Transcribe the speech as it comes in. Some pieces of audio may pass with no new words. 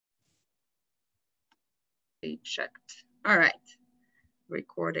checked. All right,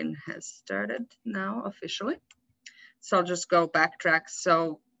 recording has started now officially. So I'll just go backtrack.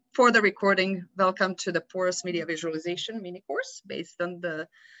 So for the recording, welcome to the Porous Media Visualization mini course based on the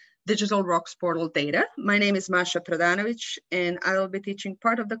Digital Rocks portal data. My name is Masha Pradanovic, and I will be teaching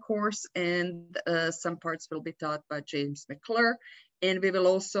part of the course, and some parts will be taught by James McClure. And we will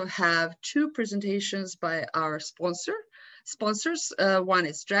also have two presentations by our sponsors. One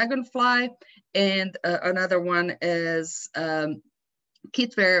is Dragonfly, and another one is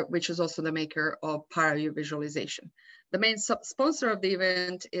Kitware, which is also the maker of ParaView visualization. The main sponsor of the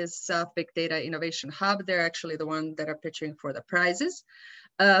event is South Big Data Innovation Hub. They're actually the one that are pitching for the prizes.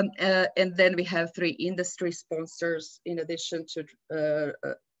 And then we have three industry sponsors in addition to,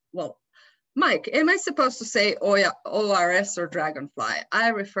 well, Mike, am I supposed to say ORS or Dragonfly? I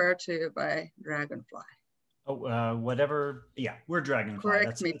refer to you by Dragonfly. Oh, whatever. Yeah, we're Dragonfly.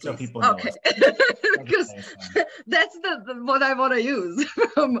 Correct me, please. So people know okay, because that's what I want to use.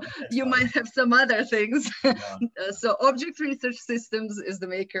 You might have some other things. So Object Research Systems is the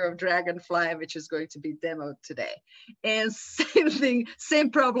maker of Dragonfly, which is going to be demoed today. And same thing,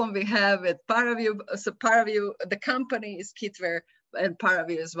 same problem we have with ParaView. So ParaView, the company is Kitware, and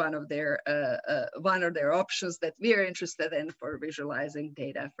ParaView is one of their options that we are interested in for visualizing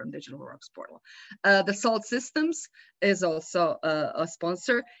data from Digital Rocks portal. The Salt Systems is also a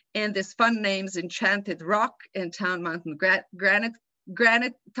sponsor, and this fun names Enchanted Rock and Town Mountain Granite.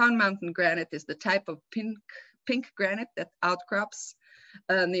 Town Mountain Granite is the type of pink granite that outcrops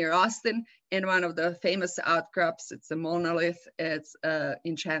near Austin, and one of the famous outcrops, it's a monolith, it's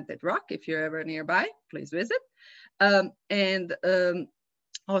Enchanted Rock. If you're ever nearby, please visit.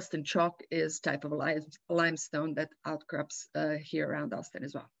 Austin chalk is type of limestone that outcrops here around Austin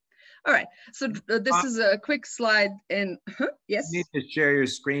as well. All right, so this is a quick slide, and yes? You need to share your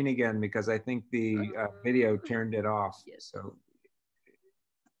screen again because I think the video turned it off. Yes. So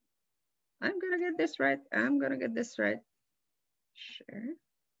I'm gonna get this right. I'm gonna get this right. Sure.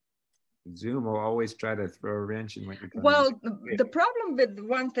 Zoom will always try to throw a wrench in what you're trying well, to do. The problem with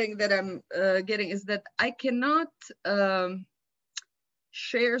one thing that I'm getting is that I cannot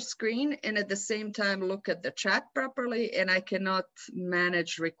share screen and at the same time look at the chat properly, and I cannot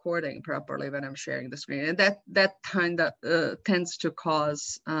manage recording properly when I'm sharing the screen, and that kind of tends to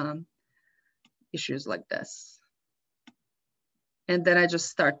cause issues like this. And then I just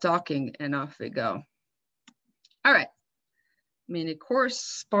start talking and off we go. All right. MiniCourse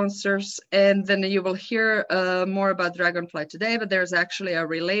sponsors, and then you will hear more about Dragonfly today, but there's actually a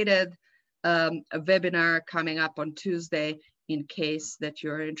related webinar coming up on Tuesday in case that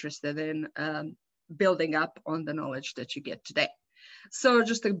you're interested in building up on the knowledge that you get today. So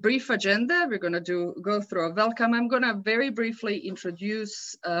just a brief agenda, we're gonna go through a welcome. I'm gonna very briefly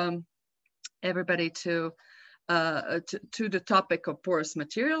introduce everybody to the topic of porous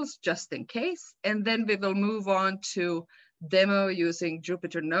materials, just in case, and then we will move on to demo using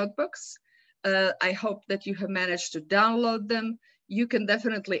Jupyter notebooks. I hope that you have managed to download them. You can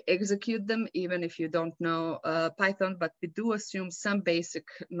definitely execute them even if you don't know Python, but we do assume some basic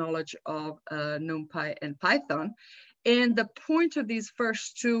knowledge of NumPy and Python. And the point of these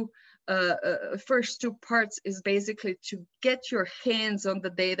first two parts is basically to get your hands on the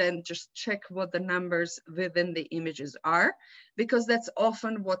data and just check what the numbers within the images are, because that's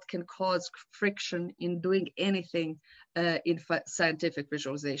often what can cause friction in doing anything in scientific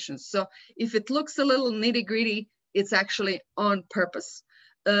visualizations. So if it looks a little nitty-gritty, it's actually on purpose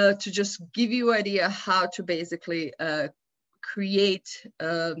to just give you an idea how to basically create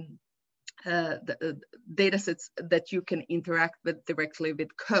the data sets that you can interact with directly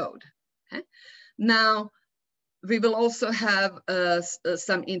with code. Okay? Now, we will also have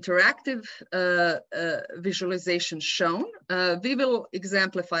some interactive visualization shown. We will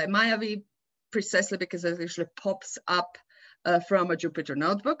exemplify MayaV precisely because it actually pops up from a Jupyter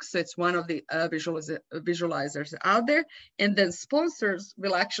notebook. So it's one of the visualizers out there. And then sponsors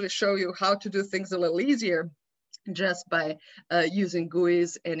will actually show you how to do things a little easier just by using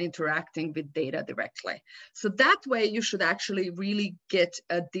GUIs and interacting with data directly. So that way you should actually really get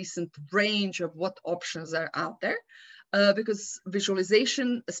a decent range of what options are out there because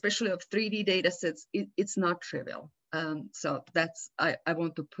visualization, especially of 3D data sets, it's not trivial. So that's, I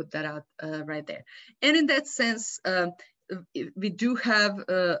want to put that out right there. And in that sense, we do have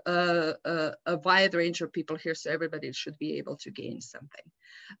a wide range of people here, so everybody should be able to gain something.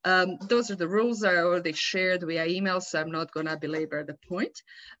 Those are the rules I already shared via email, so I'm not gonna belabor the point.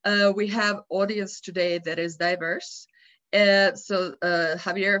 We have audience today that is diverse, So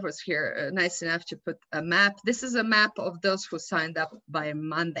Javier was here, nice enough to put a map. This is a map of those who signed up by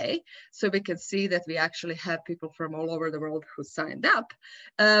Monday. So we can see that we actually have people from all over the world who signed up.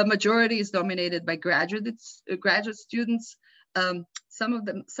 Majority is dominated by graduate students.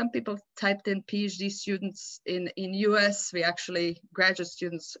 Some people typed in PhD students. In US, we actually, graduate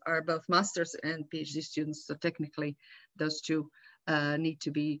students are both masters and PhD students. So technically those two need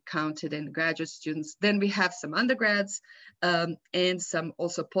to be counted in graduate students. Then we have some undergrads and some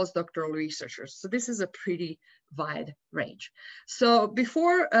also postdoctoral researchers. So this is a pretty wide range. So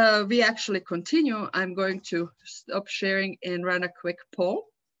before we actually continue, I'm going to stop sharing and run a quick poll.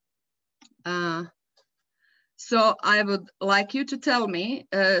 So I would like you to tell me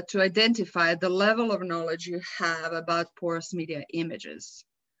to identify the level of knowledge you have about porous media images.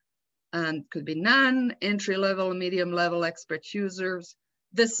 And could be none, entry level, medium level, expert users.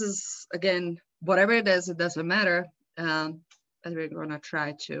 This is, again, whatever it is, it doesn't matter. But we're gonna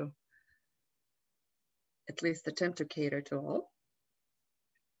try to at least attempt to cater to all.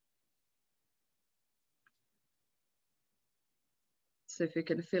 So if you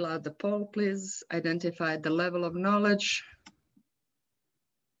can fill out the poll, please identify the level of knowledge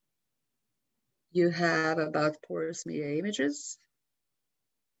you have about porous media images.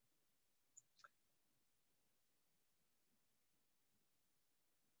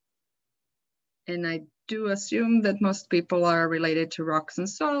 And I do assume that most people are related to rocks and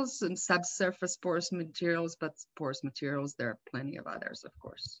soils and subsurface porous materials, but porous materials, there are plenty of others, of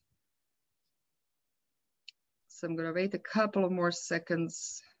course. So I'm gonna wait a couple of more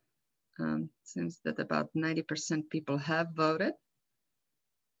seconds. Seems that about 90% people have voted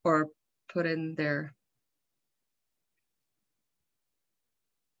or put in their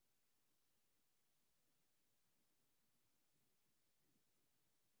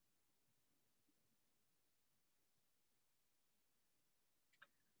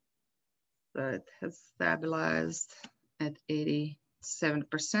So it has stabilized at 87%.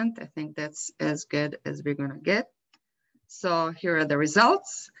 I think that's as good as we're gonna get. So here are the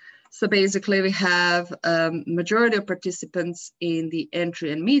results. So basically we have majority of participants in the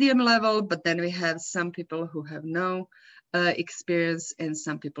entry and medium level, but then we have some people who have no experience and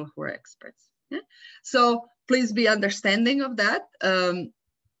some people who are experts. Yeah? So please be understanding of that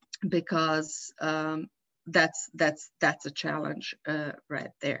because that's a challenge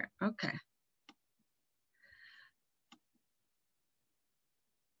right there. Okay.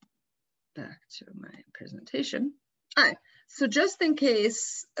 Back to my presentation. All right, so just in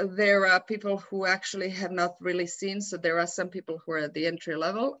case there are people who actually have not really seen, so there are some people who are at the entry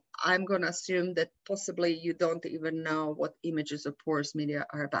level, I'm gonna assume that possibly you don't even know what images of porous media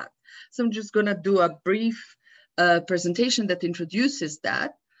are about. So I'm just gonna do a brief presentation that introduces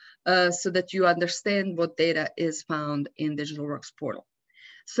that so that you understand what data is found in Digital Rocks portal.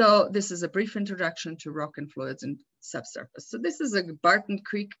 So this is a brief introduction to rock and fluids and subsurface. So this is a Barton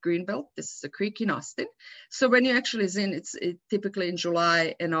Creek Greenbelt. This is a creek in Austin. So when you actually zoom, it's typically in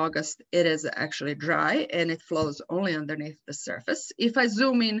July and August, it is actually dry and it flows only underneath the surface. If I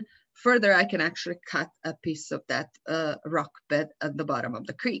zoom in further, I can actually cut a piece of that rock bed at the bottom of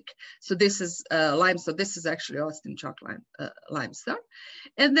the creek. So this is limestone. This is actually Austin chalk limestone.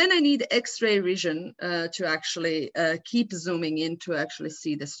 And then I need X-ray vision to actually keep zooming in to actually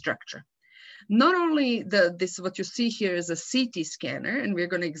see the structure. Not only this, what you see here is a CT scanner, and we're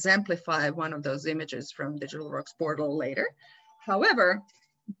going to exemplify one of those images from Digital Rocks portal later. However,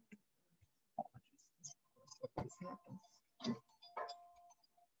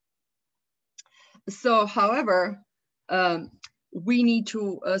 we need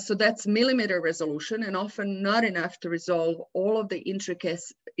to, so that's millimeter resolution and often not enough to resolve all of the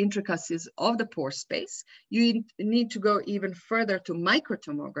intricacies of the pore space. You need to go even further to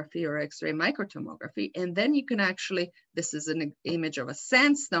microtomography or X-ray microtomography. And then you can actually, this is an image of a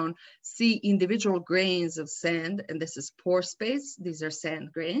sandstone, see individual grains of sand. And this is pore space. These are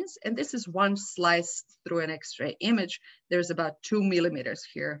sand grains. And this is one slice through an X-ray image. There's about 2 millimeters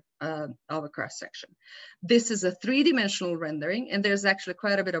here of a cross section. This is a 3-dimensional rendering, and there's actually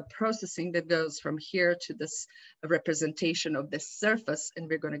quite a bit of processing that goes from here to this representation of this surface, and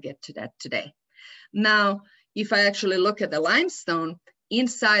we're going to get to that today. Now, if I actually look at the limestone,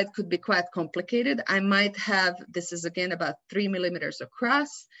 inside could be quite complicated. I might have, this is again about 3 millimeters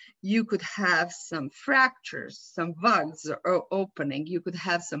across. You could have some fractures, some vugs or opening. You could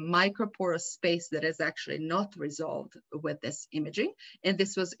have some microporous space that is actually not resolved with this imaging. And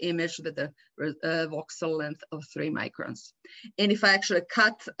this was imaged with a voxel length of 3 microns. And if I actually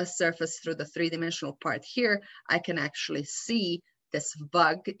cut a surface through the 3-dimensional part here, I can actually see this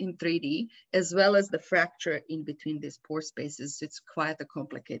vug in 3D, as well as the fracture in between these pore spaces. It's quite a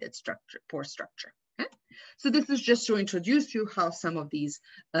complicated structure, pore structure. Okay? So this is just to introduce you how some of these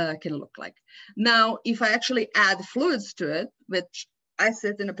can look like. Now, if I actually add fluids to it, which I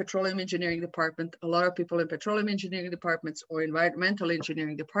sit in a petroleum engineering department, a lot of people in petroleum engineering departments or environmental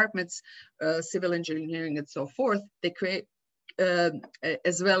engineering departments, civil engineering and so forth, they create,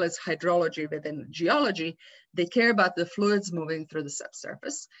 as well as hydrology within geology, they care about the fluids moving through the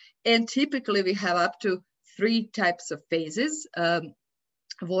subsurface. And typically we have up to 3 types of phases,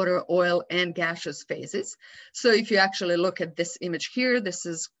 water, oil, and gaseous phases. So if you actually look at this image here, this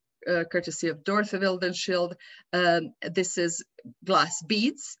is courtesy of Dorothy Wildenschild. This is glass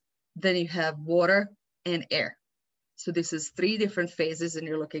beads, then you have water and air. So this is 3 different phases, and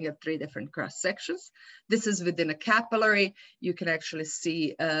you're looking at 3 different cross sections. This is within a capillary. You can actually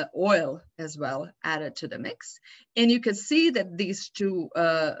see oil as well added to the mix. And you can see that these 2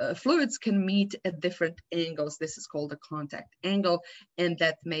 fluids can meet at different angles. This is called a contact angle, and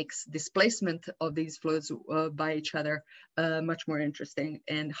that makes displacement of these fluids by each other much more interesting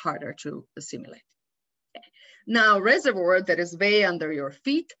and harder to simulate. Okay. Now, reservoir that is way under your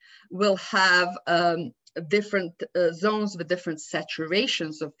feet will have different zones with different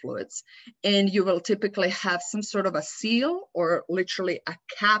saturations of fluids, and you will typically have some sort of a seal or literally a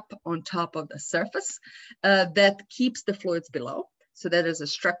cap on top of the surface that keeps the fluids below. So that is a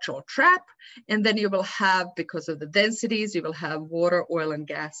structural trap. And then you will have, because of the densities, you will have water, oil, and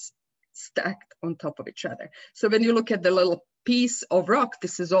gas stacked on top of each other. So when you look at the little piece of rock,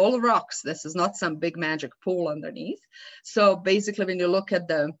 this is all rocks. This is not some big magic pool underneath. So basically when you look at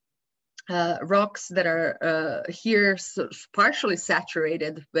the rocks that are here partially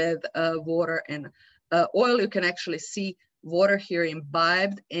saturated with water and oil, you can actually see water here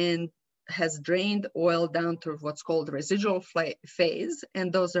imbibed and has drained oil down to what's called residual phase.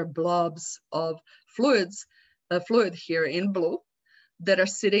 And those are blobs of fluid here in blue that are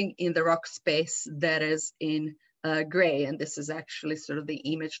sitting in the rock space that is in gray. And this is actually sort of the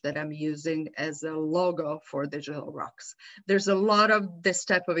image that I'm using as a logo for Digital Rocks. There's a lot of this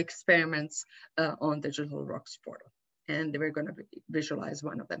type of experiments on Digital Rocks portal, and we're going to visualize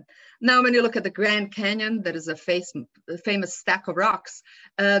one of them. Now, when you look at the Grand Canyon, that is a famous stack of rocks.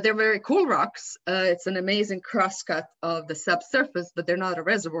 They're very cool rocks. It's an amazing crosscut of the subsurface, but they're not a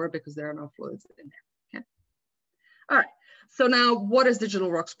reservoir because there are no fluids in there. Okay. All right. So now, what is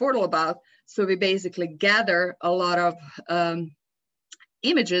Digital Rocks portal about? So we basically gather a lot of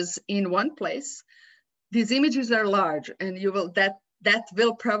images in one place. These images are large, and you will that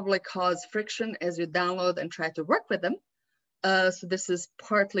will probably cause friction as you download and try to work with them. So this is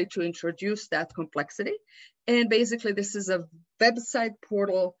partly to introduce that complexity. And basically, this is a website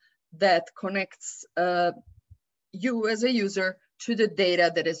portal that connects you as a user to the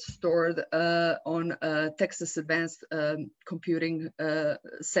data that is stored on Texas Advanced Computing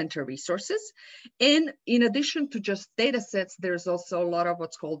Center resources. And in addition to just data sets, there's also a lot of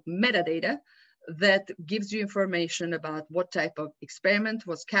what's called metadata that gives you information about what type of experiment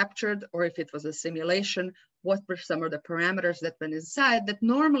was captured, or if it was a simulation, what were some of the parameters that went inside that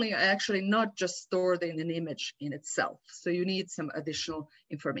normally are actually not just stored in an image in itself. So you need some additional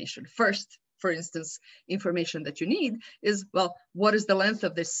information. First, for instance, information that you need is, well, what is the length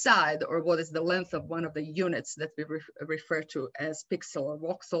of this side, or what is the length of one of the units that we refer to as pixel or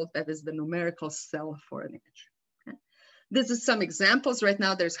voxel, that is the numerical cell for an image. Okay. This is some examples. Right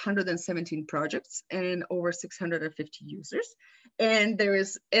now there's 117 projects and over 650 users. And there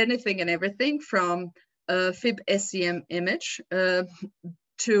is anything and everything from a FIB SEM image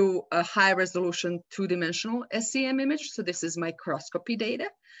to a high resolution 2-dimensional SEM image. So this is microscopy data.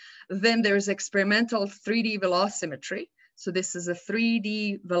 Then there's experimental 3D velocimetry. So this is a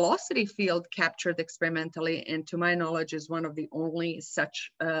 3D velocity field captured experimentally, and to my knowledge is one of the only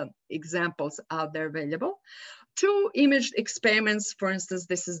such examples out there available. 2 imaged experiments, for instance,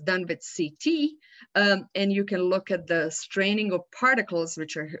 this is done with CT, and you can look at the straining of particles,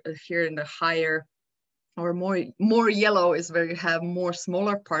 which are here in the higher or more yellow is where you have more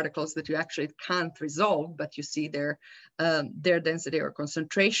smaller particles that you actually can't resolve, but you see their density or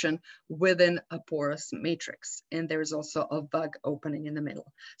concentration within a porous matrix. And there's also a vug opening in the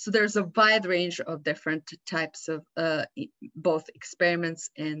middle. So there's a wide range of different types of both experiments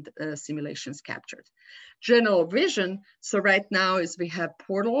and simulations captured. General vision, so right now is we have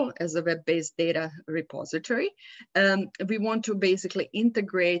Portal as a web-based data repository. We want to basically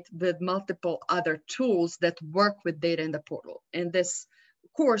integrate with multiple other tools that work with data in the portal. And this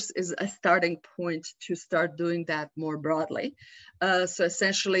course is a starting point to start doing that more broadly. So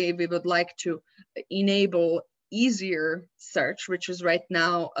essentially, we would like to enable easier search, which is right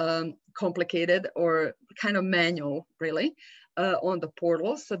now complicated or kind of manual, really, on the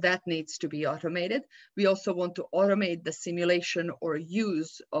portal. So that needs to be automated. We also want to automate the simulation or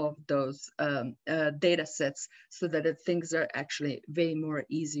use of those data sets so that things are actually way more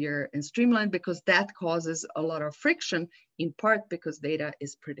easier and streamlined, because that causes a lot of friction, in part because data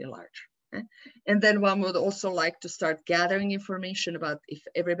is pretty large. Okay? And then one would also like to start gathering information about if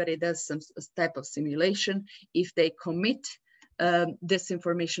everybody does some type of simulation, if they commit this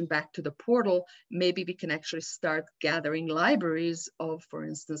information back to the portal, maybe we can actually start gathering libraries of, for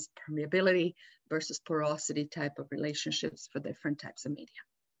instance, permeability versus porosity type of relationships for different types of media.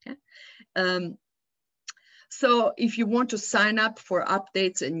 Okay? So if you want to sign up for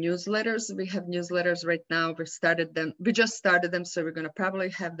updates and newsletters, we have newsletters right now. We just started them, so we're going to probably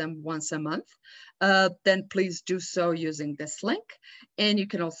have them once a month. Then please do so using this link. And you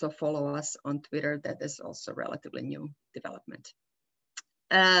can also follow us on Twitter. That is also relatively new development.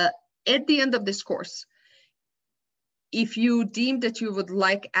 At the end of this course, if you deem that you would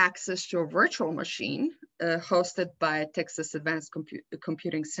like access to a virtual machine hosted by Texas Advanced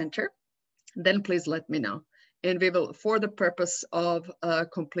Computing Center, then please let me know. And we will, for the purpose of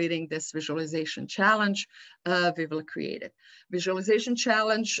completing this visualization challenge, we will create it. Visualization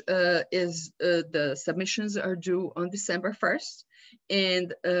challenge is, the submissions are due on December 1st.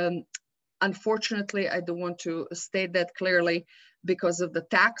 And unfortunately, I do want to state that clearly, because of the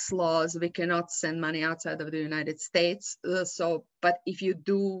tax laws, we cannot send money outside of the United States. But if you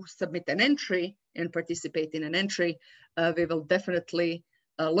do submit an entry and participate in an entry, we will definitely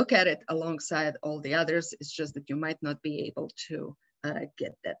look at it alongside all the others. It's just that you might not be able to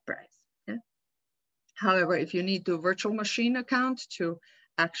get that prize. Okay? However, if you need a virtual machine account to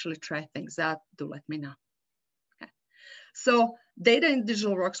actually try things out, do let me know. Okay. So data in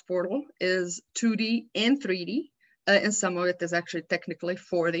Digital Rocks portal is 2D and 3D, and some of it is actually technically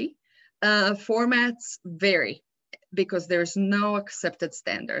 4D. Formats vary because there's no accepted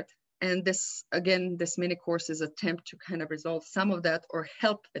standard. And this, again, this mini course is an attempt to kind of resolve some of that or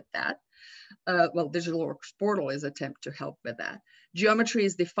help with that. Well, Digital Works Portal is an attempt to help with that. Geometry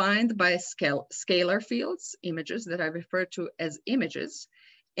is defined by scalar fields, images that I refer to as images,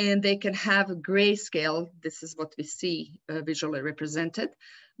 and they can have a grayscale. This is what we see visually represented.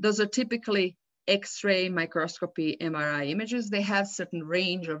 Those are typically X-ray, microscopy, MRI images. They have certain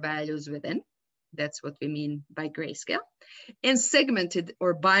range of values within. That's what we mean by grayscale. And segmented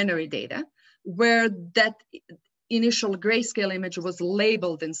or binary data, where that initial grayscale image was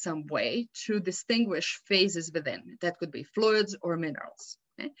labeled in some way to distinguish phases within. That could be fluids or minerals.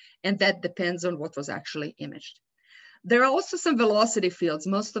 Okay? And that depends on what was actually imaged. There are also some velocity fields.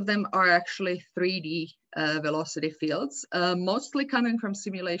 Most of them are actually 3D velocity fields, mostly coming from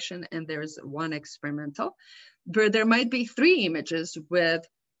simulation, and there's one experimental, where there might be 3 images with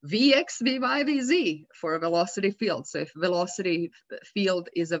Vx, Vy, Vz for a velocity field. So if velocity field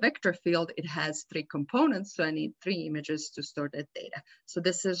is a vector field, it has 3 components. So I need 3 images to store that data. So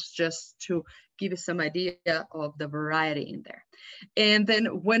this is just to give you some idea of the variety in there. And then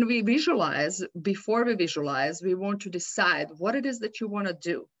when we visualize, before we visualize, we want to decide what it is that you want to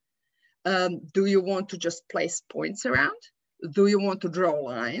do. Do you want to just place points around? Do you want to draw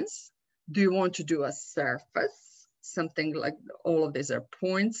lines? Do you want to do a surface? Something like all of these are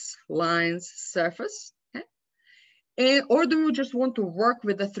points, lines, surface, okay? Or do you just want to work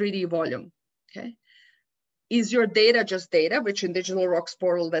with the 3D volume, okay? Is your data just data, which in Digital Rocks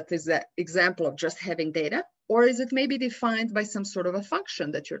Portal, that is an example of just having data, or is it maybe defined by some sort of a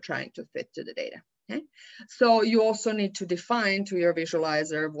function that you're trying to fit to the data, okay? So you also need to define to your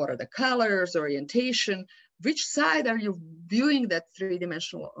visualizer, what are the colors, orientation, which side are you viewing that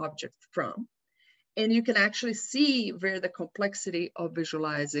 3-dimensional object from? And you can actually see where the complexity of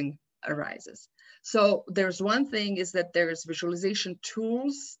visualizing arises. So there's one thing is that there's visualization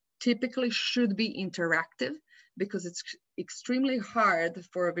tools typically should be interactive, because it's extremely hard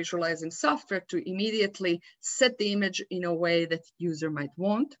for a visualizing software to immediately set the image in a way that user might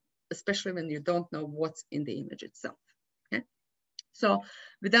want, especially when you don't know what's in the image itself. Okay? So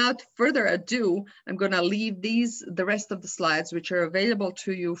without further ado, I'm going to leave the rest of the slides, which are available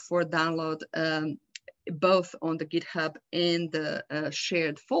to you for download, both on the GitHub and the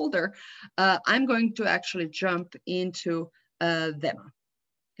shared folder. I'm going to actually jump into demo.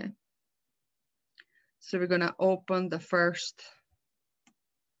 Okay. So we're going to open the first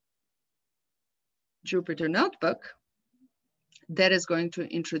Jupyter notebook that is going to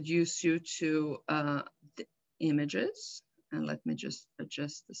introduce you to the images. And let me just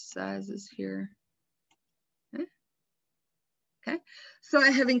adjust the sizes here. Okay. Okay, so I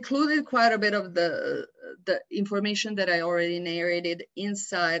have included quite a bit of the information that I already narrated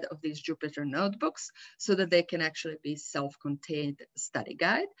inside of these Jupyter notebooks so that they can actually be self-contained study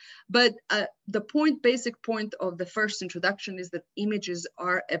guide. But the basic point of the first introduction is that images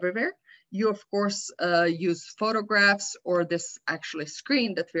are everywhere. You, of course, use photographs, or this actually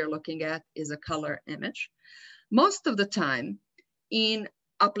screen that we're looking at is a color image. Most of the time, in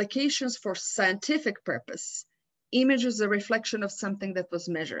applications for scientific purpose, image is a reflection of something that was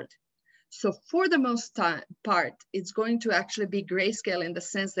measured. So for the most part, it's going to actually be grayscale in the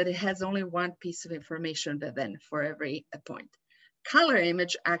sense that it has only one piece of information within for every point. Color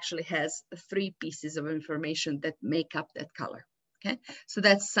image actually has 3 pieces of information that make up that color. Okay, so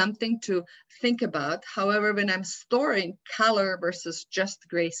that's something to think about. However, when I'm storing color versus just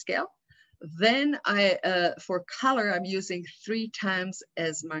grayscale, then for color, I'm using 3 times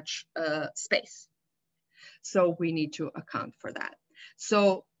as much space. So we need to account for that.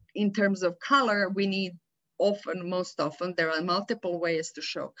 So in terms of color, we need most often, there are multiple ways to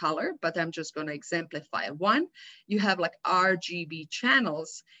show color, but I'm just going to exemplify one. You have like RGB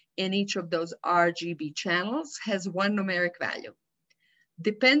channels, and each of those RGB channels has 1 numeric value.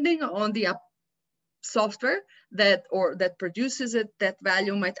 Depending on the software that produces it, that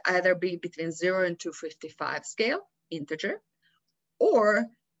value might either be between 0 and 255 scale, integer, or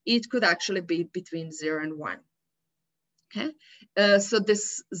it could actually be between 0 and 1. Okay, so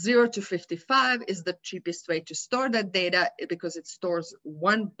this 0 to 55 is the cheapest way to store that data because it stores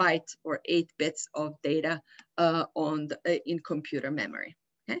 1 byte or 8 bits of data in computer memory.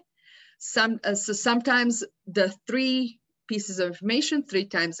 Okay, so sometimes the 3 pieces of information, 3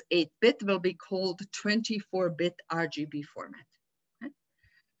 times 8-bit, will be called 24-bit RGB format. Okay?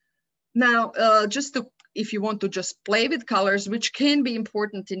 Now, if you want to just play with colors, which can be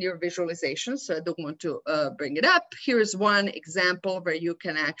important in your visualization, so I don't want to bring it up. Here's one example where you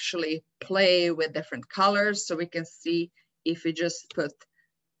can actually play with different colors. So we can see if we just put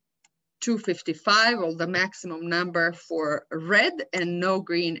 255, or the maximum number for red, and no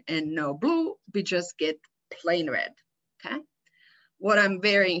green and no blue, we just get plain red. Okay. What I'm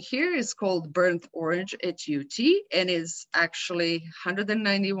wearing here is called burnt orange at UT, and is actually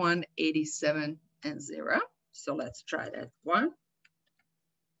 191, 87, and 0. So let's try that one.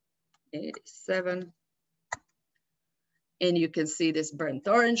 87. And you can see this burnt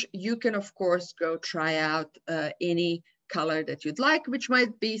orange. You can, of course, go try out any color that you'd like, which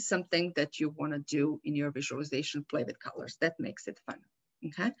might be something that you want to do in your visualization, play with colors. That makes it fun.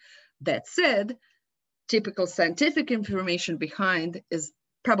 Okay. That said, typical scientific information behind is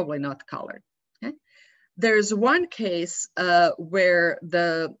probably not colored. Okay? There's one case where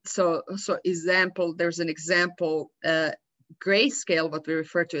there's an example grayscale, what we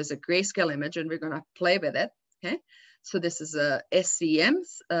refer to as a grayscale image, and we're going to play with it. Okay, so this is a SEM.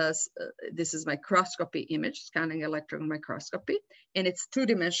 This is microscopy image, scanning electron microscopy, and it's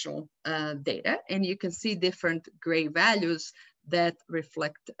 2-dimensional data, and you can see different gray values that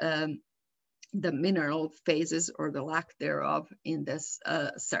reflect the mineral phases or the lack thereof in this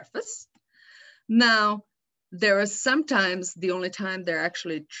surface. Now, there is sometimes the only time they're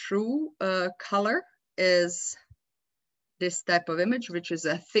actually true color is this type of image, which is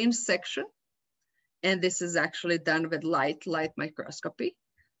a thin section. And this is actually done with light microscopy.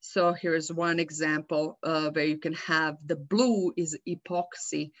 So here's one example where you can have the blue is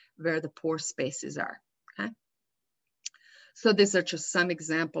epoxy where the pore spaces are. Okay. So these are just some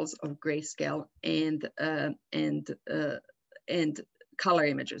examples of grayscale and color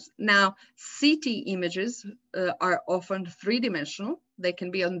images. Now, CT images are often 3-dimensional. They can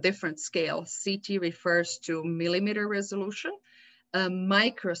be on different scales. CT refers to millimeter resolution.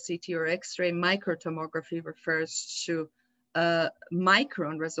 Micro CT or X-ray microtomography refers to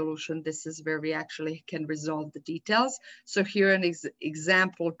micron resolution. This is where we actually can resolve the details. So here an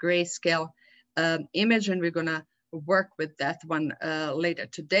example grayscale image, and we're gonna work with that one later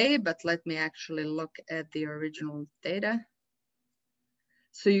today, but let me actually look at the original data.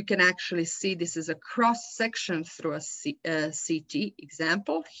 So you can actually see this is a cross section through a CT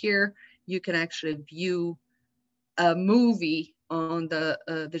example. Here you can actually view a movie on the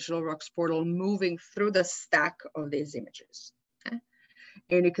Digital Rocks portal moving through the stack of these images. Okay?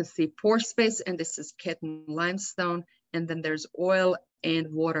 And you can see pore space, and this is Ketten limestone, and then there's oil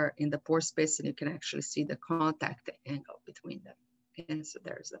and water in the pore space, and you can actually see the contact angle between them. And so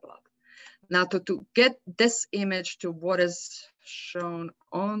there's the block. Now to get this image to what is shown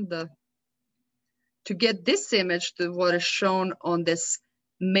on what is shown on this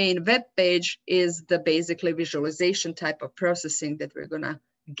main web page is the basically visualization type of processing that we're gonna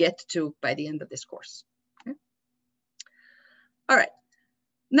get to by the end of this course. Okay? All right.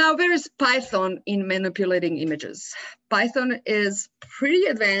 Now, where is Python in manipulating images? Python is pretty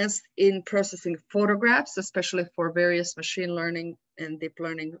advanced in processing photographs, especially for various machine learning and deep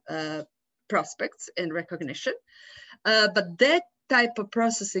learning prospects and recognition. But that type of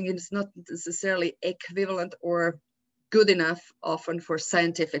processing is not necessarily equivalent or good enough often for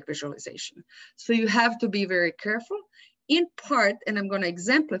scientific visualization. So you have to be very careful. In part, and I'm going to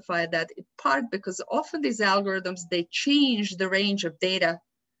exemplify that in part because often these algorithms, they change the range of data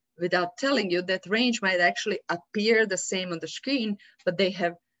without telling you. That range might actually appear the same on the screen, but they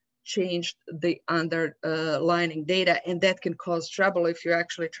have changed the underlying data, and that can cause trouble if you're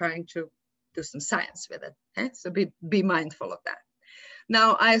actually trying to do some science with it. Okay? So be mindful of that.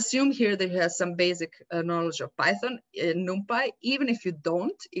 Now, I assume here that you have some basic knowledge of Python in NumPy. Even if you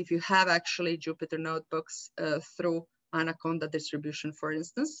don't, if you have actually Jupyter notebooks through Anaconda distribution, for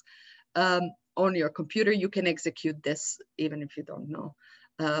instance, on your computer, you can execute this even if you don't know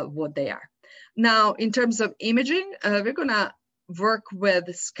what they are. Now, in terms of imaging, we're gonna work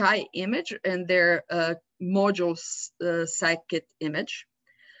with Sky Image and their module Scikit image.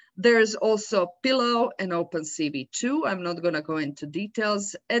 There's also Pillow and OpenCV2. I'm not gonna go into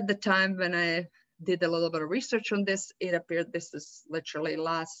details. At the time when I did a little bit of research on this, it appeared, this is literally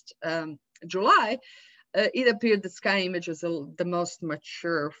last July, it appeared that Sky Image is the most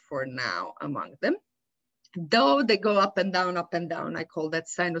mature for now among them. Though they go up and down, up and down. I call that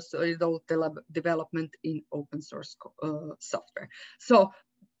sinusoidal development in open source software. So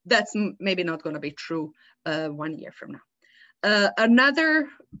that's maybe not going to be true 1 year from now. Another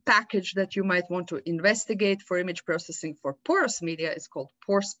package that you might want to investigate for image processing for porous media is called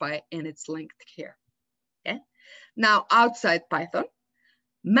PoreSpy, and it's linked here. Okay. Now, outside Python,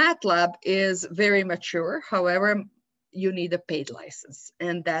 MATLAB is very mature. However, you need a paid license,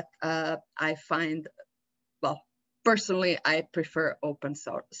 and that I find, well, personally, I prefer open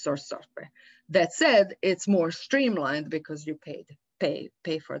source software. That said, it's more streamlined because you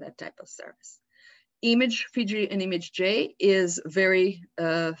pay for that type of service. ImageFiji and ImageJ is very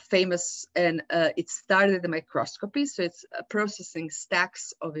famous, and it started in microscopy, so it's processing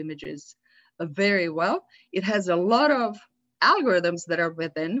stacks of images very well. It has a lot of algorithms that are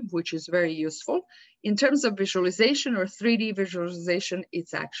within, which is very useful. In terms of visualization or 3D visualization,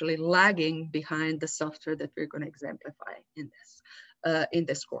 it's actually lagging behind the software that we're going to exemplify in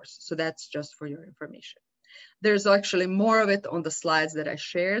this course. So that's just for your information. There's actually more of it on the slides that I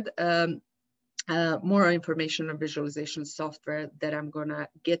shared. More information on visualization software that I'm going to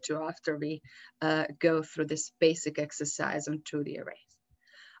get to after we go through this basic exercise on 2D arrays.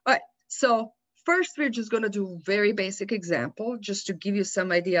 All right, so first, we're just going to do a very basic example just to give you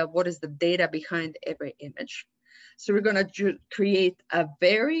some idea of what is the data behind every image. So we're going to create a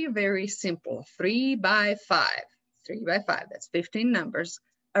very, very simple 3 by 5, that's 15 numbers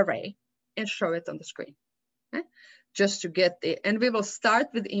array, and show it on the screen. Okay? Just to get and we will start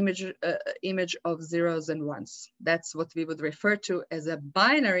with image of zeros and ones. That's what we would refer to as a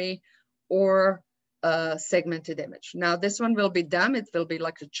binary or segmented image. Now, this one will be dumb. It will be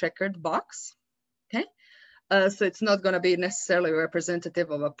like a checkered box. Okay, so it's not going to be necessarily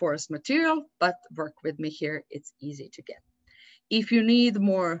representative of a porous material, but work with me here. It's easy to get. If you need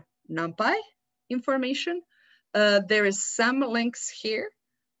more NumPy information, there is some links here.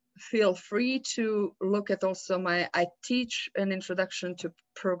 Feel free to look at also I teach an introduction to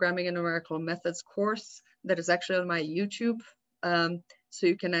programming and numerical methods course that is actually on my YouTube. So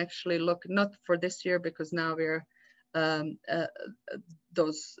you can actually look, not for this year because now we're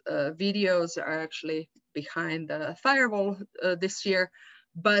those videos are actually behind the firewall this year,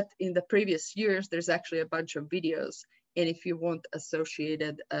 but in the previous years, there's actually a bunch of videos. And if you want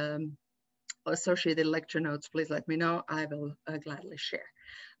associated lecture notes, please let me know. I will gladly share.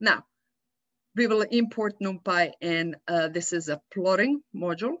 Now, we will import NumPy, and this is a plotting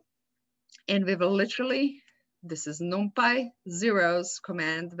module. And we will literally, this is NumPy zeros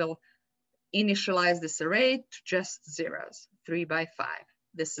command will initialize this array to just zeros, 3 by 5.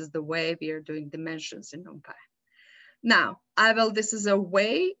 This is the way we are doing dimensions in NumPy. Now, this is a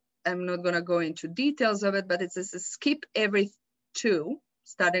way, I'm not going to go into details of it, but it's a skip every 2,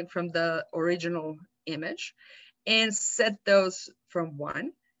 starting from the original image, and set those from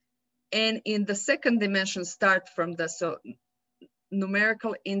 1. And in the second dimension, start from so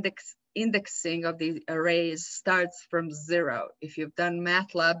numerical indexing of the arrays starts from 0. If you've done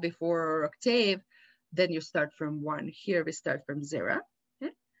MATLAB before or Octave, then you start from 1. Here we start from 0.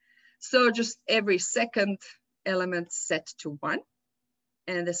 Okay? So just every second element set to 1.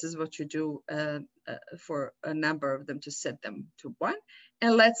 And this is what you do for a number of them to set them to 1.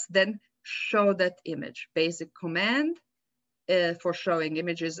 And let's then show that image. Basic command for showing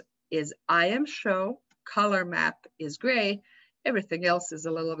images is I am show, color map is gray, everything else is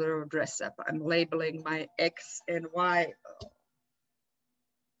a little bit of a dress up. I'm labeling my X and Y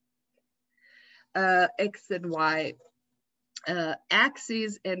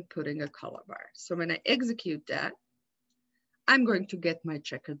axes and putting a color bar. So when I execute that, I'm going to get my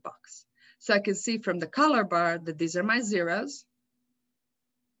checkered box. So I can see from the color bar that these are my zeros,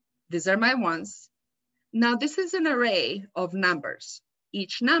 these are my ones. Now this is an array of numbers.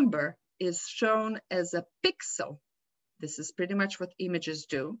 Each number is shown as a pixel. This is pretty much what images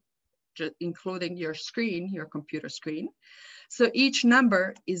do, including your screen, your computer screen. So each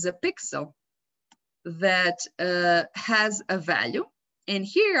number is a pixel that has a value. And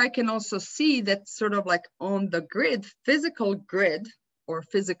here I can also see that sort of like on the grid, physical grid or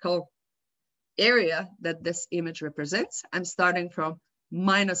physical area that this image represents, I'm starting from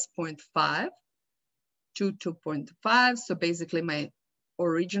 -0.5 to 2.5. So basically my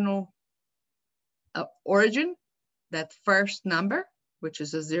original origin, that first number, which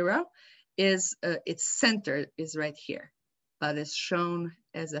is a 0, is its center is right here, but it's shown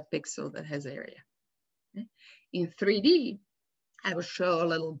as a pixel that has area. Okay? In 3D, I will show a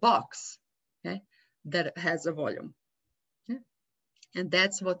little box, okay, that has a volume. Okay? And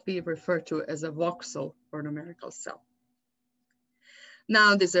that's what we refer to as a voxel or numerical cell.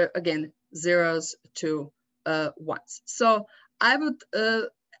 Now these are, again, zeros to ones. So I would,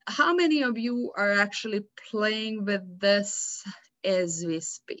 how many of you are actually playing with this as we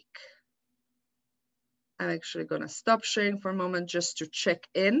speak? I'm actually gonna stop sharing for a moment just to check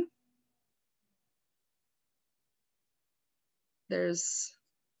in. There's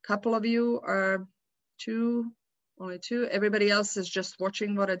a couple of you are only two. Everybody else is just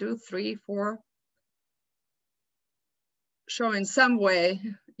watching what I do, 3, 4. Show in some way,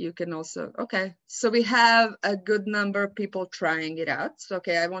 you can also, okay. So we have a good number of people trying it out. So,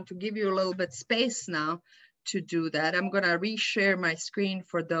 okay, I want to give you a little bit space now to do that. I'm gonna reshare my screen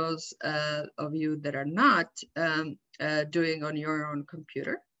for those of you that are not doing on your own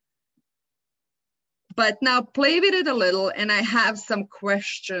computer. But now play with it a little, and I have some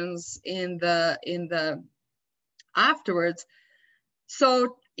questions in the afterwards.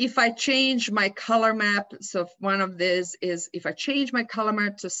 So if I change my color map, so one of these is if I change my color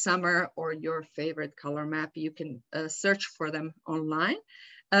map to summer or your favorite color map, you can search for them online.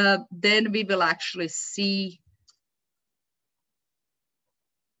 Then we will actually see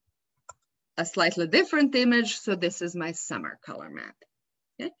a slightly different image. So this is my summer color map.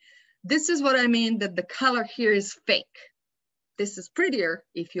 Okay. This is what I mean that the color here is fake. This is prettier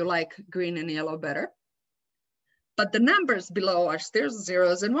if you like green and yellow better. But the numbers below are still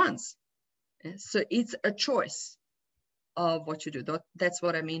zeros and ones. So it's a choice of what you do. That's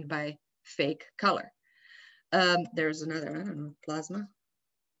what I mean by fake color. There's another, I don't know, plasma.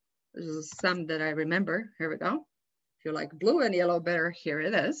 There's some that I remember. Here we go. If you like blue and yellow better, here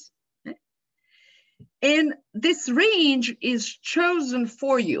it is. Okay. And this range is chosen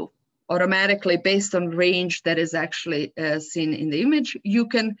for you automatically based on range that is actually seen in the image. You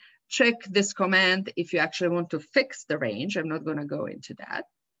can check this command if you actually want to fix the range. I'm not going to go into that.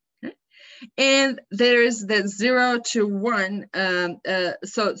 Okay. And there's the 0 to 1.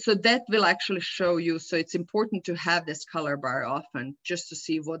 So that will actually show you. So it's important to have this color bar often just to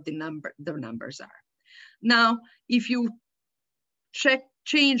see what the numbers are. Now, if you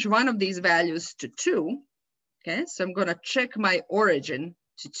change one of these values to 2, okay, so I'm going to check my origin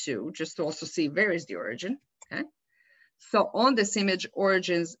to 2 just to also see where is the origin. Okay. So on this image,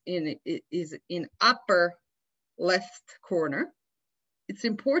 origins is in upper left corner. It's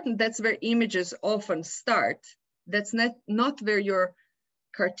important, that's where images often start. That's not where your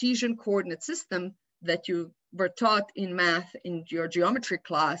Cartesian coordinate system that you were taught in math in your geometry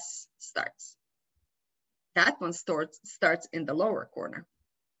class starts. That one starts in the lower corner,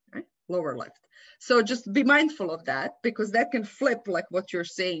 right? Lower left. So just be mindful of that because that can flip like what you're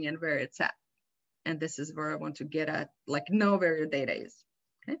saying and where it's at. And this is where I want to get at, like know where your data is,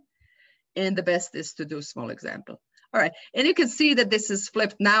 okay? And the best is to do a small example. All right, and you can see that this is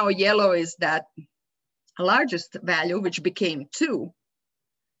flipped. Now yellow is that largest value, which became 2.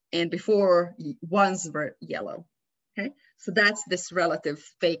 And before, ones were yellow, okay? So that's this relative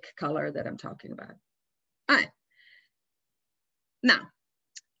fake color that I'm talking about. All right, now,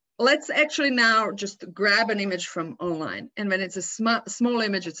 let's actually now just grab an image from online. And when it's a small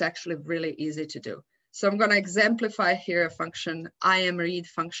image, it's actually really easy to do. So I'm going to exemplify here a function, IamRead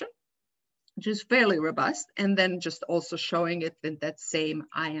function, which is fairly robust, and then just also showing it in that same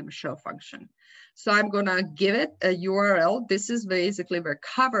IamShow function. So I'm going to give it a URL. This is basically where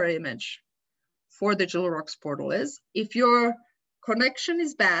cover image for Digital Rocks portal is. If your connection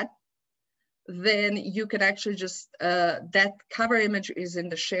is bad, then you can actually just, that cover image is in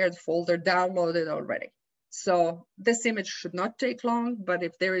the shared folder, downloaded already. So this image should not take long, but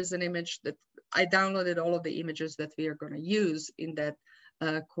if there is an image that I downloaded all of the images that we are going to use in that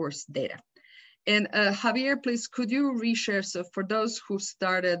course data. And Javier, please, could you reshare? So for those who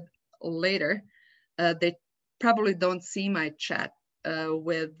started later, they probably don't see my chat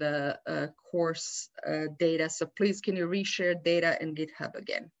with the course data. So please, can you reshare data in GitHub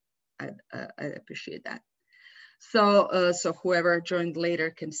again? I'd appreciate that. So, so whoever joined later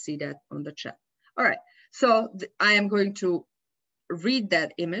can see that on the chat. All right, so I am going to read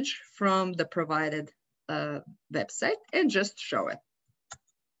that image from the provided website and just show it.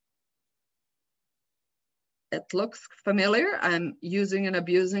 It looks familiar. I'm using and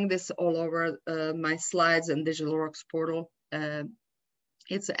abusing this all over my slides and DigitalWorks portal.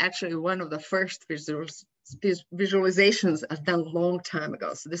 It's actually one of the first visualizations I've done a long time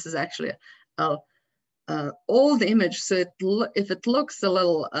ago. So this is actually a old image. So if it looks a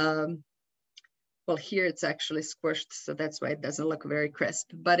little, well, here it's actually squished, so that's why it doesn't look very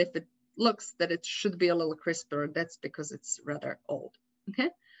crisp. But if it looks that it should be a little crisper, that's because it's rather old, okay?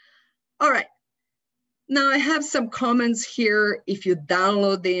 All right. Now I have some comments here. If you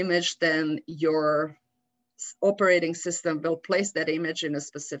download the image, then your operating system will place that image in a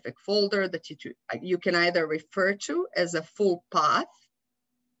specific folder that you can either refer to as a full path,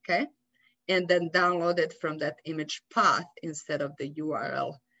 okay? And then download it from that image path instead of the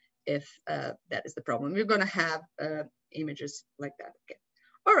URL if that is the problem. You're gonna have images like that, okay?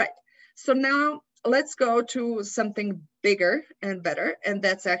 All right, so now let's go to something bigger and better, and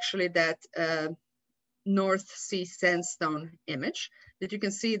that's actually that North Sea sandstone image that you can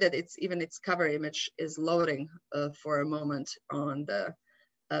see that even its cover image is loading for a moment on the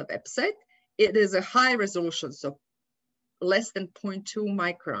website. It is a high resolution, so less than 0.2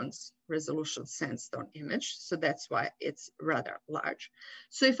 microns resolution sandstone image. So that's why it's rather large.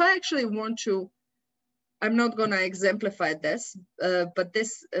 So if I actually want to, I'm not gonna exemplify this, but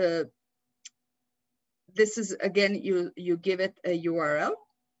this is, again, you give it a URL.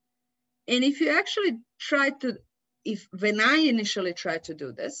 And if you actually try to, when I initially tried to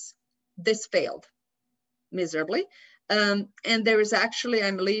do this, this failed miserably. And there is actually,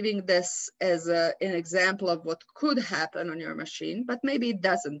 I'm leaving this as an example of what could happen on your machine, but maybe it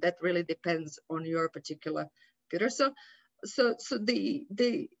doesn't. That really depends on your particular computer. So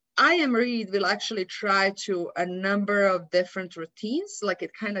the IM read will actually try to a number of different routines, like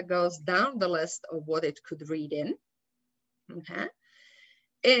it kind of goes down the list of what it could read in, okay?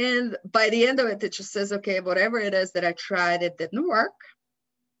 And by the end of it, it just says, okay, whatever it is that I tried, it didn't work.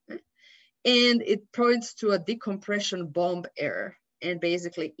 And it points to a decompression bomb error. And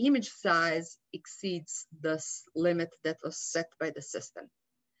basically image size exceeds the limit that was set by the system.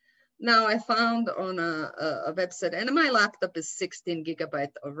 Now I found on a website, and my laptop is 16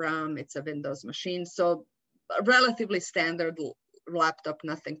 gigabytes of RAM. It's a Windows machine. So a relatively standard laptop,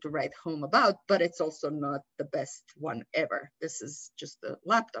 nothing to write home about, but it's also not the best one ever. This is just a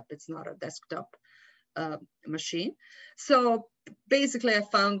laptop. It's not a desktop machine. So basically I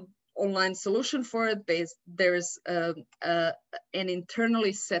found online solution for it. There's an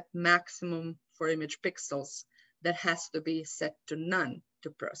internally set maximum for image pixels that has to be set to none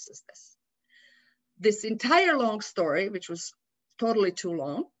to process this. This entire long story, which was totally too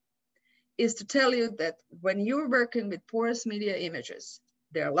long, is to tell you that when you're working with porous media images,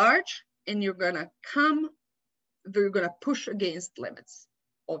 they're large and you're gonna push against limits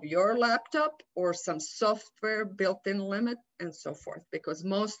of your laptop or some software built-in limit and so forth, because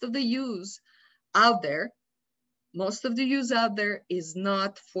most of the use out there is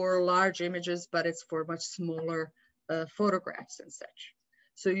not for large images, but it's for much smaller photographs and such.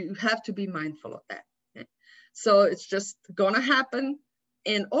 So you have to be mindful of that. Okay? So it's just gonna happen.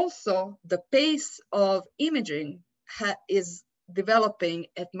 And also the pace of imaging is developing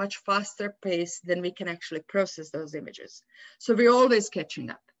at much faster pace than we can actually process those images. So we're always catching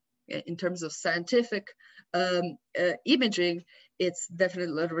up. In terms of scientific imaging, it's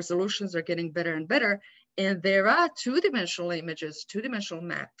definitely, the resolutions are getting better and better. And there are two-dimensional images, two-dimensional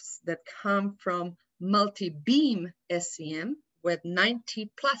maps that come from multi-beam SEM with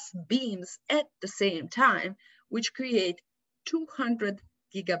 90 plus beams at the same time, which create 200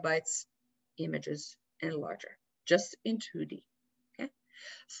 gigabytes images and larger, just in 2D, okay?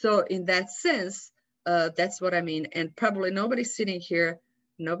 So in that sense, that's what I mean. And probably nobody sitting here,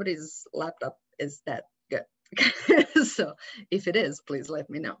 nobody's laptop is that good. So if it is, please let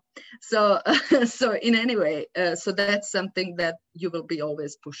me know. So, so in any way, so that's something that you will be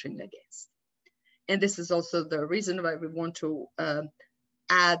always pushing against. And this is also the reason why we want to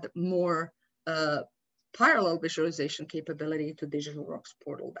add more parallel visualization capability to Digital Rocks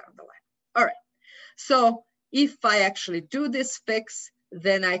portal down the line. All right, so if I actually do this fix,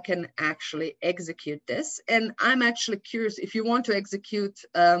 then I can actually execute this. And I'm actually curious, if you want to execute,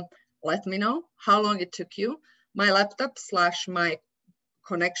 let me know how long it took you. My laptop / my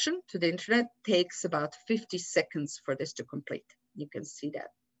connection to the internet takes about 50 seconds for this to complete. You can see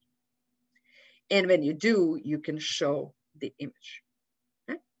that. And when you do, you can show the image.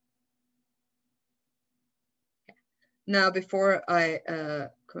 Okay. Now, before I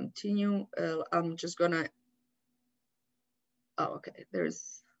continue, I'm just gonna, oh, okay,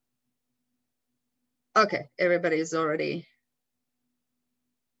 there's, okay, everybody's already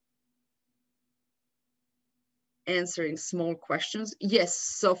answering small questions. Yes,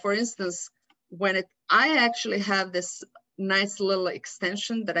 so for instance, when I actually have this nice little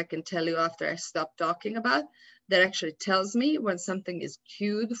extension that I can tell you after I stop talking about, that actually tells me when something is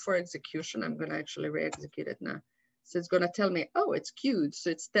queued for execution. I'm gonna actually re-execute it now. So it's gonna tell me, oh, it's queued. So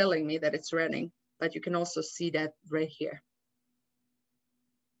it's telling me that it's running, but you can also see that right here.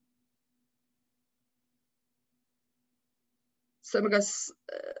 So because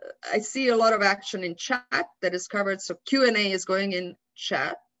I see a lot of action in chat that is covered. So Q&A is going in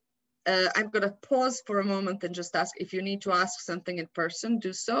chat. I'm gonna pause for a moment and just ask if you need to ask something in person,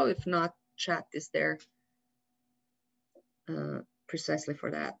 do so. If not, chat is there precisely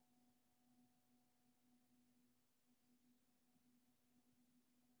for that.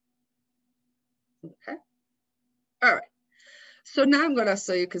 Okay, all right. So now I'm gonna,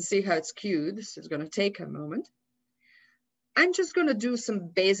 so you can see how it's queued. This is gonna take a moment. I'm just gonna do some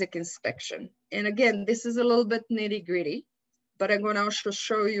basic inspection. And again, this is a little bit nitty gritty, but I'm gonna also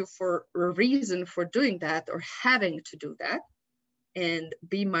show you for a reason for doing that or having to do that, and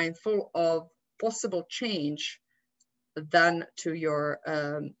be mindful of possible change done to your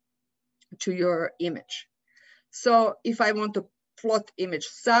image. So if I want to plot image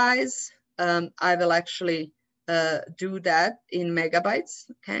size, I will actually do that in megabytes,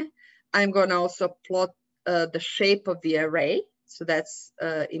 okay? I'm gonna also plot the shape of the array. So that's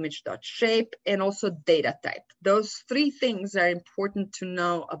image.shape, and also data type. Those three things are important to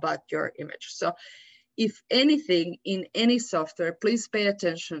know about your image. So if anything in any software, please pay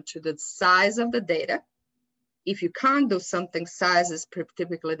attention to the size of the data. If you can't do something, size is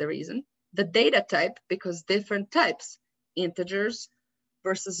typically the reason. The data type, because different types, integers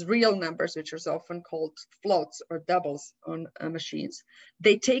versus real numbers, which is often called floats or doubles on machines,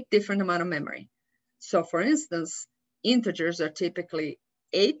 they take different amount of memory. So for instance, integers are typically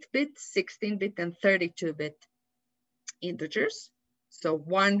 8-bit, 16-bit, and 32-bit integers. So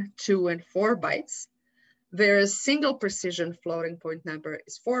 1, 2, and 4 bytes. Whereas single precision floating point number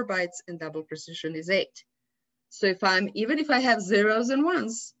is 4 bytes and double precision is 8. So if even if I have zeros and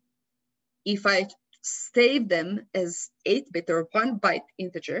ones, if I save them as 8-bit or 1 byte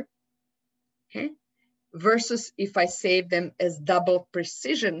integer, okay, versus if I save them as double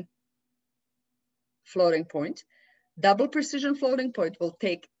precision floating point, double precision floating point will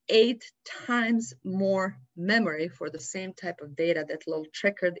take 8 times more memory for the same type of data, that little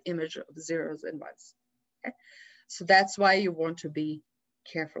checkered image of zeros and ones. Okay? So that's why you want to be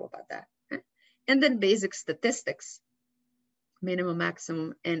careful about that. Okay? And then basic statistics, minimum,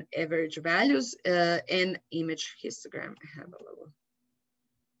 maximum, and average values, and image histogram. I have a little.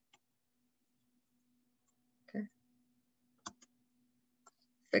 Okay.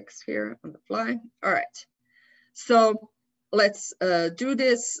 Fix here on the fly. All right. So let's do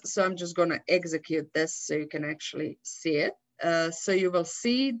this. So I'm just gonna execute this so you can actually see it. So you will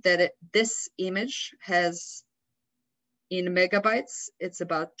see that this image has, in megabytes, it's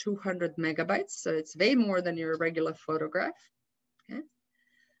about 200 megabytes. So it's way more than your regular photograph.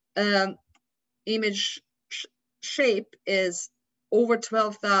 Okay. Image shape is over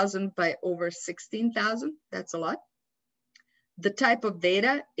 12,000 by over 16,000. That's a lot. The type of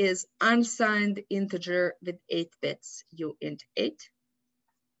data is unsigned integer with 8 bits, uint8.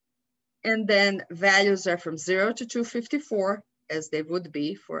 And then values are from 0 to 254, as they would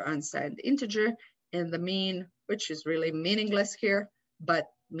be for unsigned integer. And the mean, which is really meaningless here, but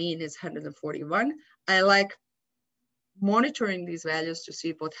mean is 141. I like monitoring these values to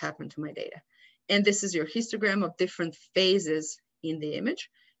see what happened to my data. And this is your histogram of different phases in the image.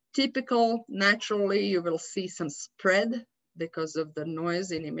 Typical, naturally, you will see some spread because of the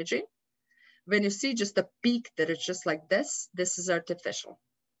noise in imaging. When you see just a peak that is just like this is artificial.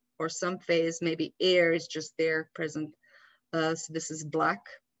 Or some phase, maybe air is just there present. So this is black.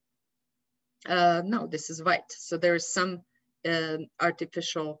 No, this is white. So there is some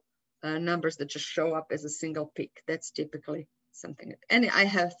artificial numbers that just show up as a single peak. That's typically something. And I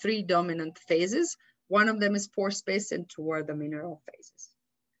have 3 dominant phases. One of them is pore space and 2 are the mineral phases.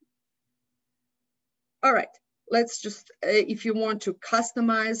 All right, let's just, if you want to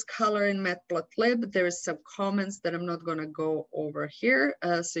customize color in Matplotlib, there is some comments that I'm not gonna go over here.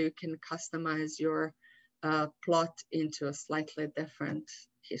 So you can customize your plot into a slightly different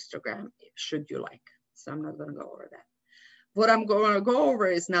histogram, should you like. So I'm not gonna go over that. What I'm going to go over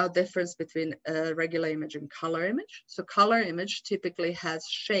is now difference between a regular image and color image. So color image typically has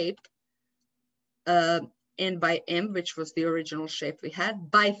shape N by M, which was the original shape we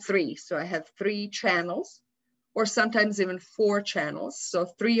had, by 3. So I have 3 channels, or sometimes even 4 channels. So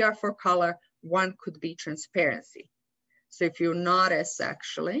 3 are for color, 1 could be transparency. So if you notice,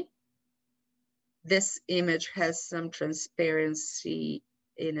 actually, this image has some transparency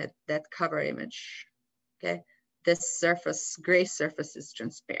in it, that cover image, okay? This surface, gray surface, is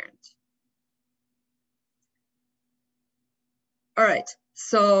transparent. All right,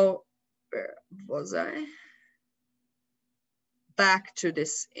 so where was I? Back to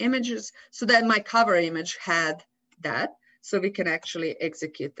this images. So that my cover image had that. So we can actually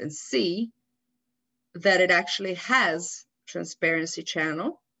execute and see that it actually has transparency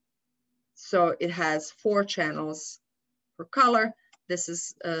channel. So it has 4 channels for color. This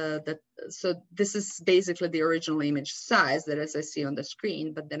is so this is basically the original image size that as I see on the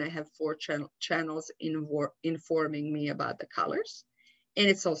screen, but then I have 4 channels informing me about the colors. And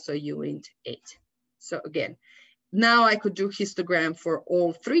it's also uint 8. So again, now I could do histogram for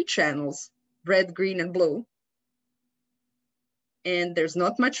all 3 channels, red, green, and blue. And there's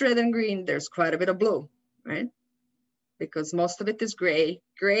not much red and green, there's quite a bit of blue, right? Because most of it is gray.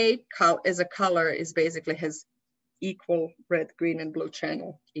 Gray as a color is basically has equal red, green, and blue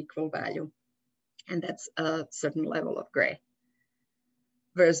channel, equal value. And that's a certain level of gray.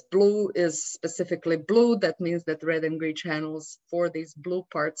 Whereas blue is specifically blue, that means that red and green channels for these blue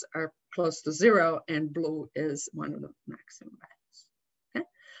parts are close to 0, and blue is one of the maximum values. Okay?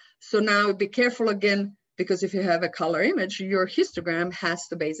 So now be careful again, because if you have a color image, your histogram has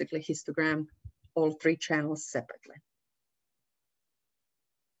to basically histogram all 3 channels separately.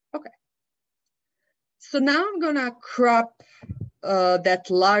 Okay. So now I'm gonna crop that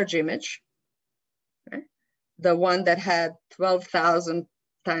large image, okay? The one that had 12,000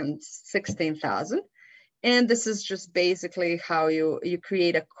 times 16,000. And this is just basically how you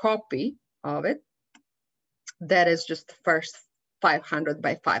create a copy of it. That is just the first 500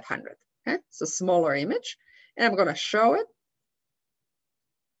 by 500, okay? It's a smaller image, and I'm gonna show it.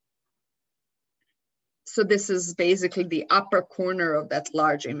 So this is basically the upper corner of that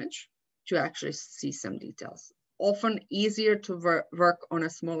large image to actually see some details. Often easier to work on a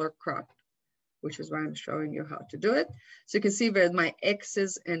smaller crop, which is why I'm showing you how to do it. So you can see where my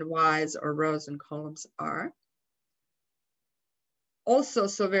X's and Y's, or rows and columns, are. Also,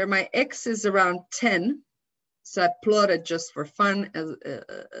 so where my X is around 10, so I plotted just for fun as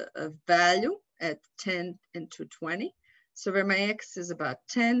a value at 10 and 220. So where my X is about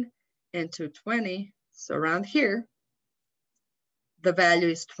 10 and 220, so around here, the value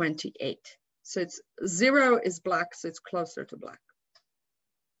is 28. So it's 0 is black, so it's closer to black.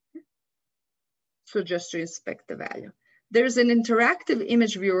 So just to inspect the value. There's an interactive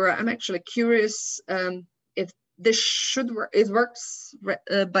image viewer. I'm actually curious if this should work. It works,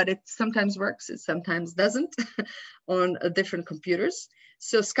 but it sometimes works, it sometimes doesn't on different computers.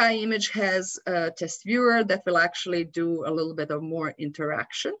 So Sky Image has a test viewer that will actually do a little bit of more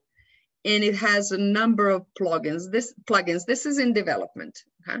interaction. And it has a number of plugins. This is in development,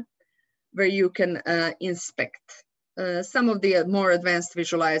 okay? Where you can inspect. Some of the more advanced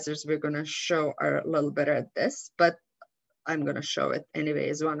visualizers we're going to show are a little better at this, but I'm going to show it anyway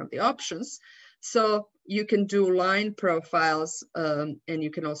as one of the options. So you can do line profiles, and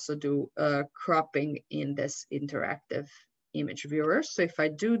you can also do cropping in this interactive image viewer. So if I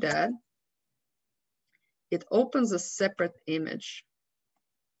do that, it opens a separate image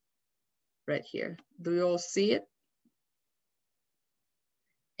right here. Do you all see it?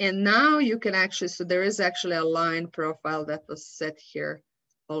 And now you can actually, so there is actually a line profile that was set here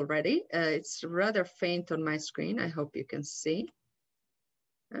already. It's rather faint on my screen. I hope you can see.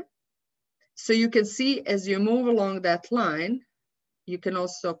 So you can see as you move along that line, you can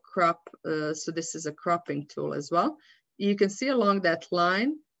also crop. So this is a cropping tool as well. You can see along that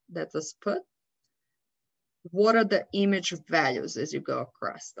line that was put, what are the image values as you go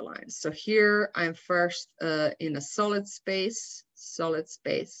across the line. So here I'm first in a solid space.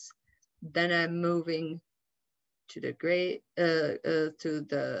 Then I'm moving to the gray, to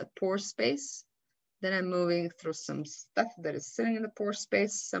the pore space. Then I'm moving through some stuff that is sitting in the pore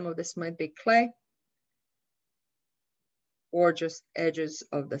space. Some of this might be clay or just edges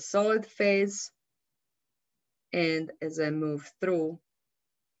of the solid phase. And as I move through,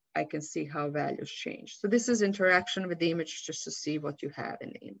 I can see how values change. So this is interaction with the image just to see what you have in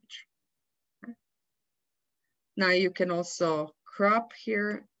the image. Okay. Now you can also crop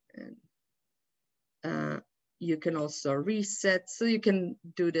here, and you can also reset. So you can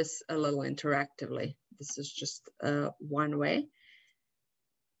do this a little interactively. This is just one way.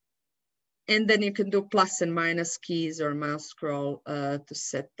 And then you can do plus and minus keys or mouse scroll to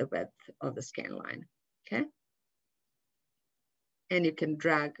set the width of the scan line, okay? And you can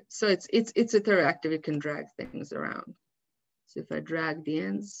drag, so it's interactive, you can drag things around. So if I drag the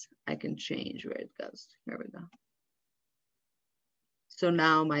ends, I can change where it goes. Here we go. So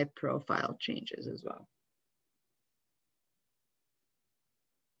now my profile changes as well.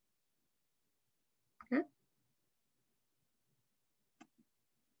 Okay.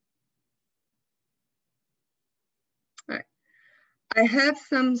 All right. I have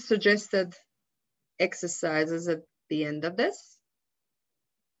some suggested exercises at the end of this,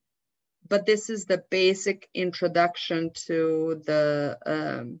 but this is the basic introduction to the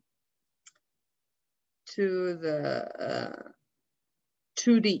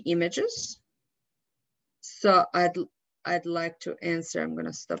 2D images. So I'd like to answer, I'm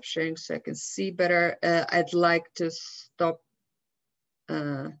gonna stop sharing so I can see better. I'd like to stop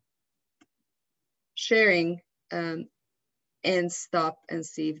sharing and stop and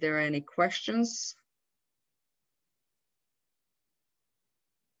see if there are any questions.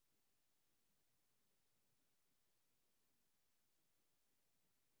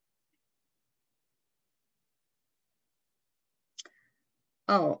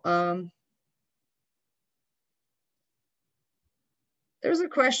 Oh, there's a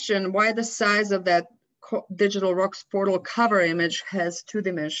question, why the size of that Digital Rocks portal cover image has 2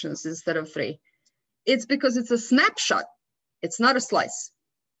 dimensions instead of 3? It's because it's a snapshot. It's not a slice.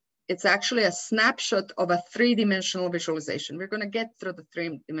 It's actually a snapshot of a 3-dimensional visualization. We're going to get through the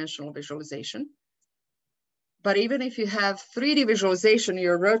 3-dimensional visualization. But even if you have 3D visualization,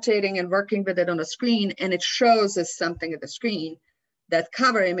 you're rotating and working with it on a screen and it shows as something at the screen. That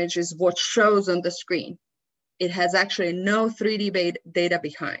cover image is what shows on the screen. It has actually no 3D data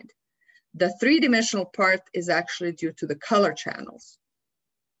behind. The 3-dimensional part is actually due to the color channels.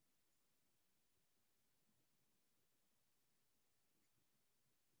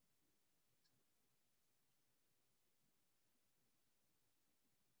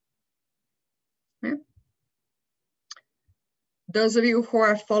 Okay. Those of you who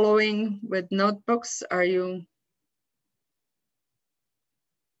are following with notebooks, are you?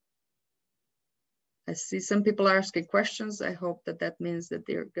 I see some people are asking questions. I hope that that means that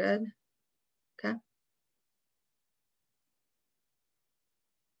they're good. Okay.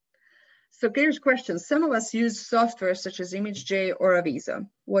 So here's questions. Some of us use software such as ImageJ or Aviso.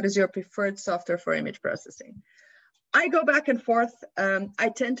 What is your preferred software for image processing? I go back and forth. I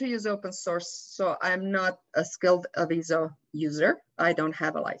tend to use open source, so I'm not a skilled Aviso user. I don't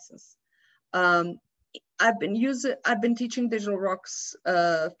have a license. I've been teaching Digital Rocks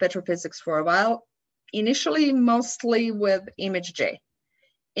petrophysics for a while. Initially, mostly with ImageJ.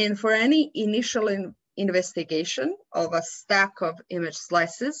 And for any initial investigation of a stack of image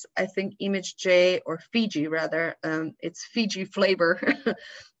slices, I think ImageJ or Fiji rather, it's Fiji flavor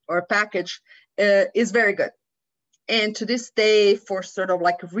or package, is very good. And to this day, for sort of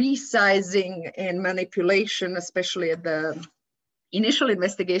like resizing and manipulation, especially at the initial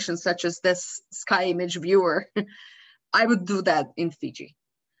investigation, such as this sky image viewer, I would do that in Fiji.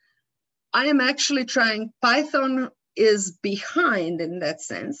 I am actually trying, Python is behind in that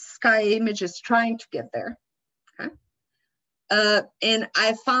sense. Sky image is trying to get there. Okay. And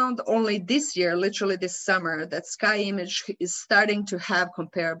I found only this year, literally this summer, that sky image is starting to have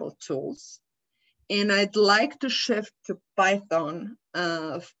comparable tools. And I'd like to shift to Python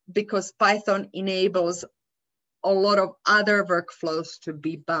because Python enables a lot of other workflows to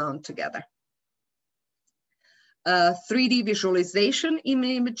be bound together. 3D visualization in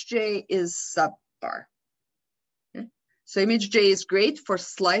ImageJ is subpar. Okay. So ImageJ is great for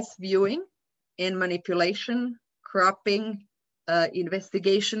slice viewing and manipulation, cropping,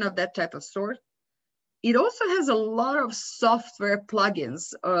 investigation of that type of sort. It also has a lot of software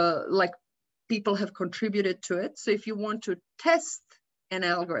plugins, like people have contributed to it. So if you want to test an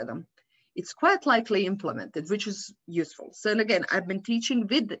algorithm, it's quite likely implemented, which is useful. So, and again, I've been teaching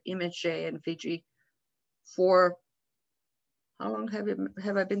with ImageJ and Fiji for, how long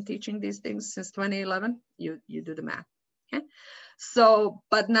have I been teaching these things? Since 2011? You do the math, okay? So,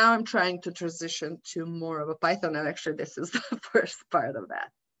 but now I'm trying to transition to more of a Python, and actually this is the first part of that.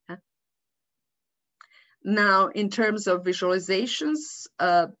 Now, in terms of visualizations,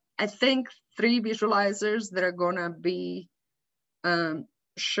 I think 3 visualizers that are gonna be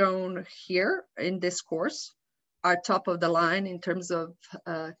shown here in this course are top of the line in terms of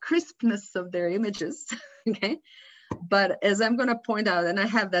crispness of their images, okay? But as I'm gonna point out, and I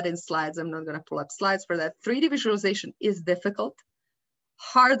have that in slides, I'm not gonna pull up slides for that, 3D visualization is difficult.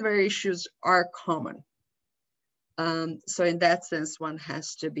 Hardware issues are common. So in that sense, one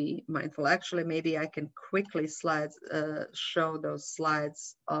has to be mindful. Actually, maybe I can quickly show those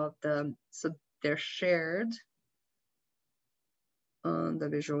slides of the, so they're shared on the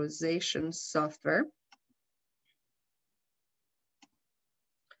visualization software.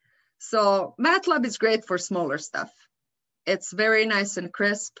 So MATLAB is great for smaller stuff. It's very nice and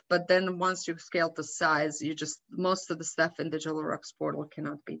crisp, but then once you scale to size, most of the stuff in DigitalWorks portal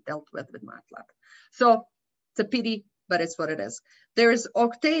cannot be dealt with MATLAB. So it's a pity, but it's what it is. There is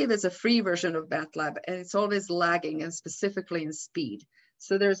Octave is a free version of MATLAB, and it's always lagging, and specifically in speed.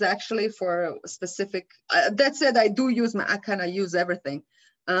 So there's actually for a specific, that said, I kind of use everything.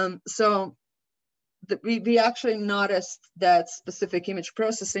 We actually noticed that specific image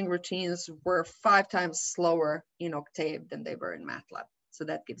processing routines were 5 times slower in Octave than they were in MATLAB. So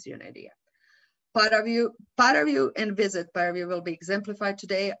that gives you an idea. ParaView and Visit, ParaView will be exemplified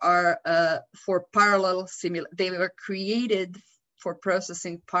today, are for parallel simulation. They were created for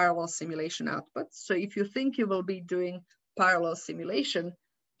processing parallel simulation outputs. So if you think you will be doing parallel simulation,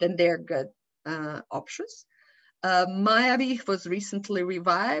 then they're good options. Mayavi was recently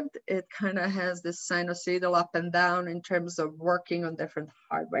revived. It kind of has this sinusoidal up and down in terms of working on different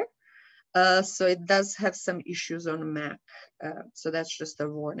hardware. So it does have some issues on Mac. So that's just a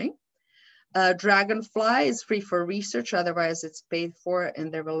warning. Dragonfly is free for research, otherwise it's paid for,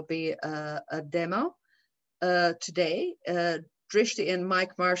 and there will be a demo today. Drishti and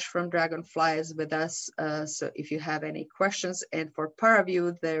Mike Marsh from Dragonfly is with us. So if you have any questions, and for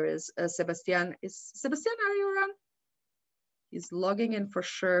ParaView, there is Sebastian. Sebastian, are you around? He's logging in for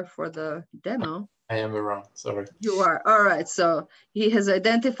sure for the demo. I am around, sorry. You are, all right. So he has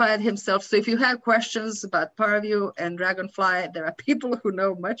identified himself. So if you have questions about ParaView and Dragonfly, there are people who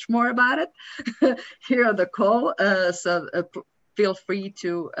know much more about it here on the call. So feel free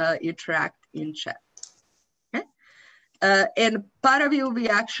to interact in chat. In ParaView, we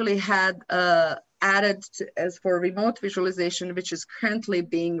actually had added as for remote visualization, which is currently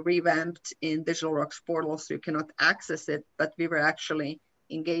being revamped in DigitalWorks portal, so you cannot access it, but we were actually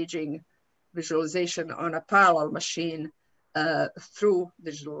engaging visualization on a parallel machine through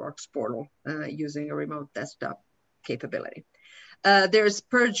DigitalWorks portal using a remote desktop capability. There's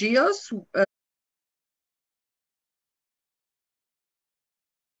PerGeos,